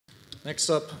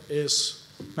Next up is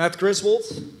Matt Griswold.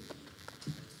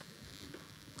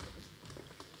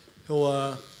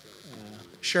 He'll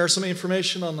share some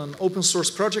information on an open source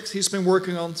project he's been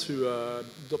working on to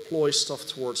deploy stuff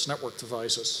towards network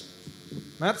devices.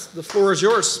 Matt, the floor is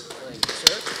yours. Thank you,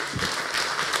 sir.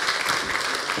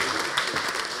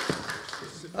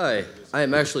 Hi, I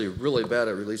am actually really bad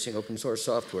at releasing open source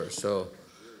software, so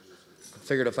I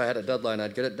figured if I had a deadline,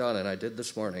 I'd get it done, and I did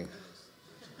this morning.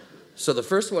 So the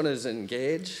first one is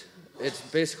ngage. It's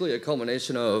basically a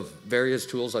culmination of various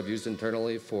tools I've used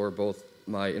internally for both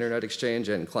my internet exchange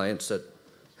and clients that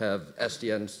have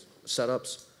SDN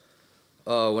setups.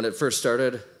 When I first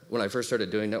started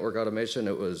doing network automation,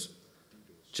 it was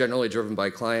generally driven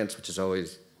by clients, which is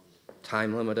always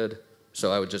time limited.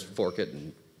 So I would just fork it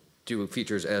and do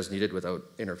features as needed without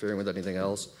interfering with anything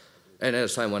else. And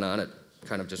as time went on, it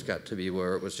kind of just got to be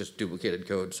where it was just duplicated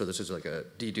code. So this is like a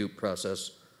dedupe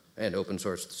process and open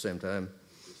source at the same time.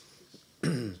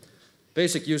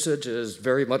 Basic usage is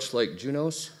very much like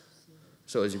Junos.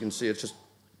 So as you can see, it's just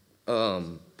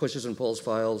pushes and pulls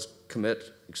files,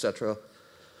 commit, etc.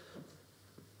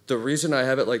 The reason I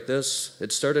have it like this,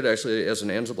 it started actually as an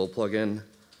Ansible plugin,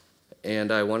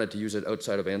 and I wanted to use it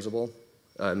outside of Ansible.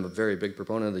 I'm a very big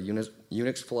proponent of the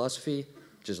Unix philosophy,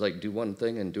 which is like do one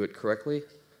thing and do it correctly.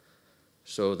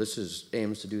 So this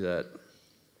aims to do that.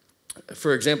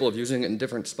 For example, of using it in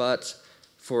different spots,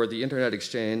 for the internet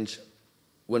exchange,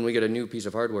 when we get a new piece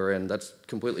of hardware in, that's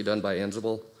completely done by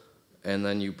Ansible, and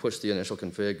then you push the initial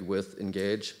config with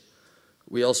ngage.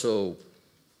 We also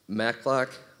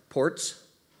MAC-lock ports,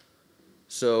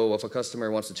 so if a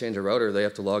customer wants to change a router, they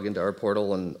have to log into our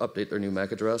portal and update their new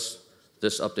MAC address.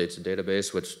 This updates the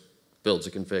database, which builds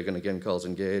a config and again calls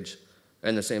ngage.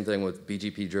 And the same thing with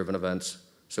BGP-driven events.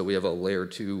 So we have a layer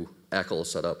 2 ACL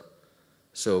set up.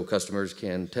 So customers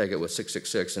can tag it with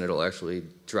 666 and it'll actually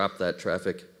drop that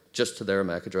traffic just to their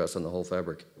MAC address on the whole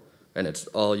fabric. And it's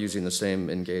all using the same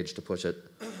ngage to push it.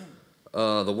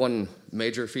 The one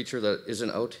major feature that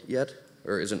isn't out yet,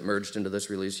 or isn't merged into this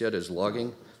release yet, is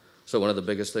logging. So one of the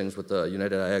biggest things with the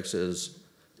United IX is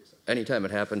anytime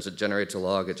it happens, it generates a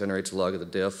log. It generates a log of the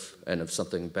diff, and if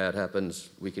something bad happens,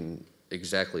 we can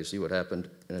exactly see what happened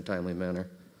in a timely manner.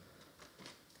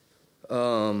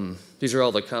 These are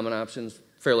all the common options,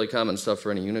 fairly common stuff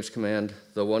for any Unix command.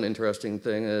 The one interesting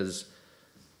thing is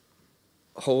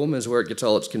home is where it gets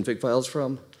all its config files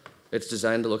from. It's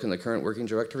designed to look in the current working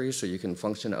directory, so you can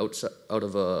function out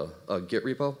of a Git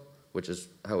repo, which is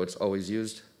how it's always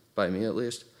used, by me at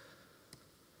least.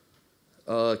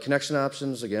 Connection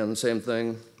options, again, same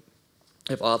thing.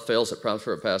 If auth fails, it prompts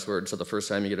for a password, so the first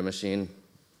time you get a machine,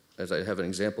 as I have an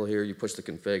example here, you push the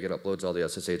config, it uploads all the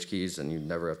SSH keys, and you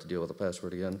never have to deal with a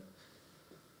password again.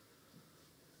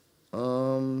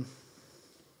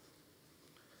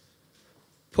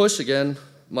 Push, again,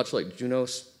 much like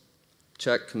Junos.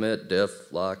 Check, commit,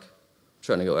 diff, lock. I'm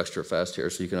trying to go extra fast here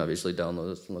so you can obviously download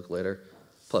this and look later.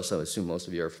 Plus, I assume most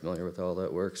of you are familiar with how all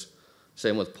that works.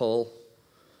 Same with pull.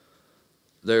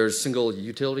 There's single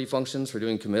utility functions for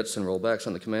doing commits and rollbacks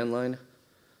on the command line.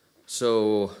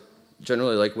 So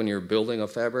generally, like when you're building a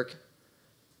fabric,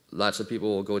 lots of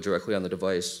people will go directly on the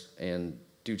device and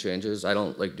do changes. I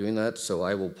don't like doing that, so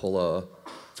I will pull a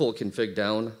full config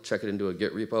down, check it into a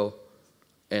Git repo,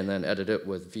 and then edit it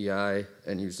with VI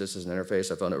and use this as an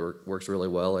interface. I found it works really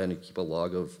well, and you keep a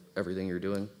log of everything you're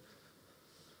doing.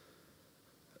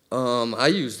 I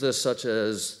use this such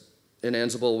as in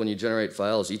Ansible, when you generate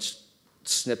files, each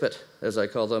snippet, as I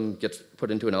call them, gets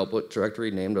put into an output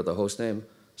directory named with the host name.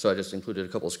 So I just included a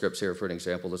couple scripts here for an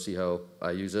example to see how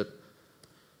I use it.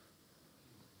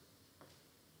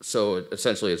 So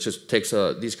essentially, it just takes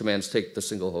these commands take the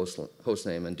single host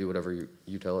name and do whatever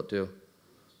you tell it to.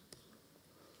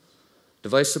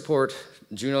 Device support,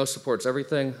 Juno supports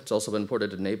everything. It's also been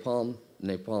ported to Napalm.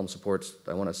 Napalm supports,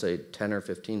 I want to say, 10 or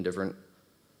 15 different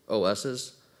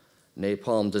OSs.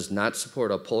 Napalm does not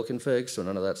support a pull config, so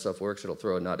none of that stuff works. It'll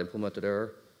throw a not implemented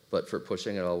error, but for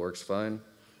pushing, it all works fine.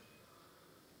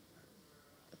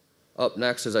 Up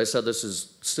next, as I said,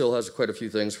 this still has quite a few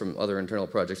things from other internal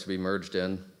projects to be merged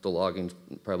in. The logging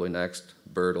probably next.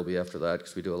 Bird will be after that,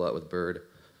 because we do a lot with Bird.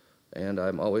 And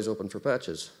I'm always open for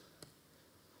patches.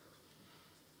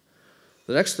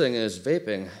 The next thing is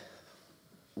vaping,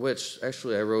 which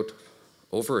actually I wrote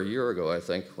over a year ago, I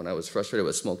think, when I was frustrated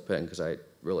with SmokePing, because I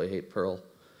really hate Perl.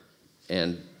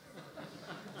 And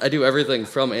I do everything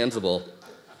from Ansible.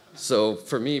 So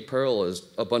for me, Perl is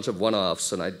a bunch of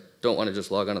one-offs, and I don't want to just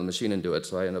log onto the machine and do it,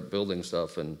 so I end up building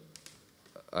stuff. And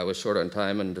I was short on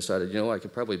time and decided, you know, I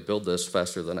could probably build this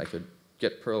faster than I could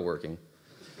get Perl working.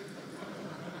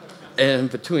 And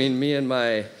between me and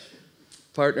my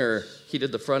partner, he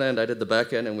did the front end, I did the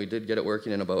back end, and we did get it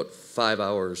working in about 5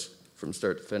 hours from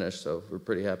start to finish, so we're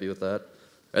pretty happy with that.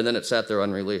 And then it sat there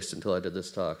unreleased until I did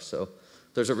this talk. So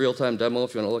there's a real-time demo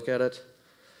if you want to look at it.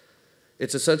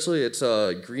 It's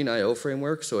a green IO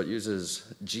framework, so it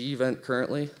uses G event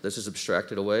currently. This is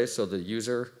abstracted away, so the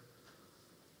user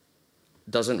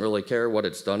doesn't really care what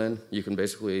it's done in. You can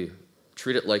basically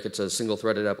treat it like it's a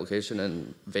single-threaded application,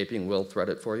 and vaping will thread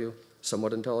it for you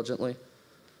somewhat intelligently.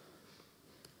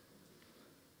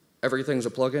 Everything's a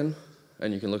plugin,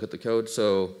 and you can look at the code.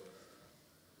 So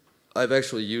I've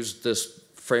actually used this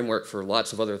framework for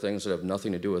lots of other things that have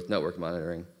nothing to do with network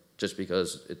monitoring, just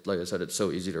because, like I said, it's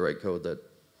so easy to write code that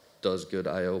does good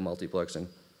I/O multiplexing.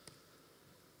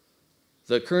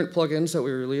 The current plugins that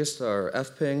we released are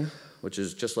fping, which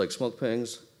is just like smoke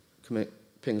pings,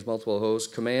 pings multiple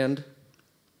hosts, command,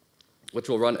 which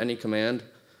will run any command.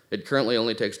 It currently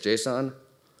only takes JSON.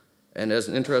 And as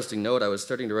an interesting note, I was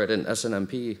starting to write an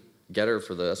SNMP getter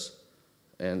for this,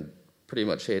 and pretty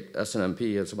much hate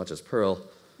SNMP as much as Perl.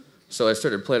 So I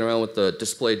started playing around with the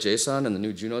display JSON and the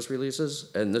new Junos releases,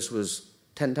 and this was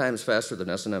 10 times faster than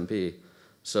SNMP.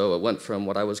 So it went from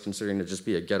what I was considering to just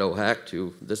be a ghetto hack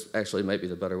to this actually might be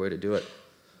the better way to do it.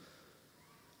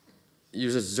 It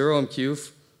uses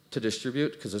 0MQ to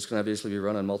distribute, because it's going to obviously be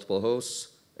run on multiple hosts.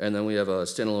 And then we have a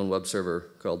standalone web server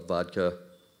called Vodka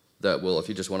that will, if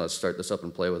you just want to start this up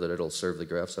and play with it, it'll serve the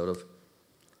graphs out of.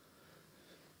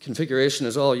 Configuration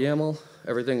is all YAML.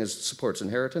 Everything supports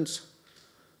inheritance.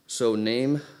 So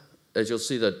name, as you'll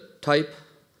see, the type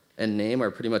and name are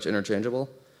pretty much interchangeable.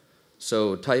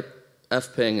 So type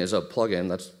fping is a plugin,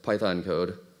 that's Python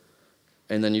code.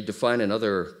 And then you define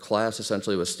another class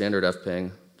essentially with standard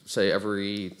fping. Say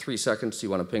every 3 seconds you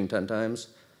want to ping 10 times.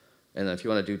 And then if you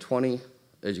want to do 20,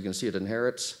 as you can see, it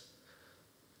inherits.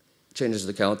 Changes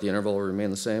the count, the interval will remain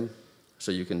the same.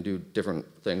 So you can do different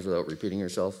things without repeating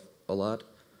yourself a lot.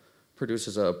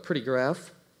 Produces a pretty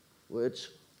graph, which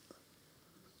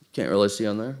you can't really see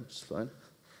on there, which is fine.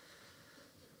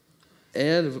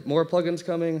 And more plugins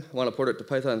coming. I want to port it to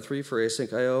Python 3 for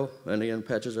async IO, and again,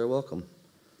 patches are welcome.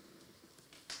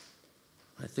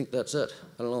 I think that's it.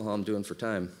 I don't know how I'm doing for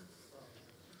time.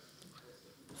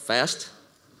 Fast?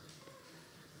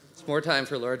 It's more time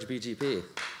for large BGP.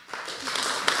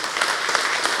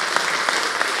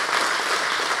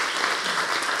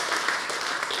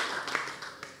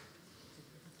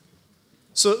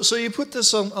 So you put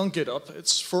this on GitHub.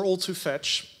 It's for all to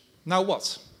fetch. Now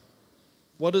what?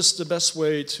 What is the best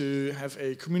way to have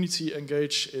a community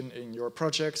engage in your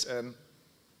project and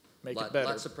make it better?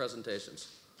 Lots of presentations.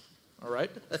 All right.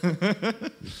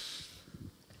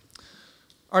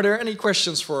 Are there any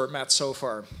questions for Matt so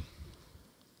far?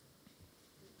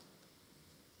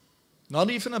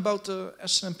 Not even about the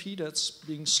SNMP that's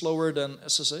being slower than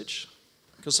SSH?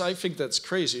 Because I think that's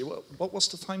crazy. What was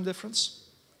the time difference?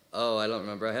 Oh, I don't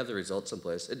remember. I have the results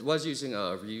someplace. It was using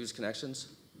reuse connections,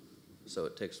 so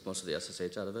it takes most of the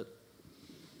SSH out of it.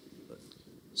 But.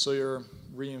 So you're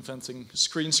reinventing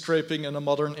screen scraping in a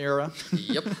modern era?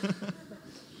 Yep.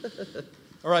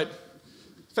 All right.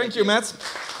 Thank you, Matt.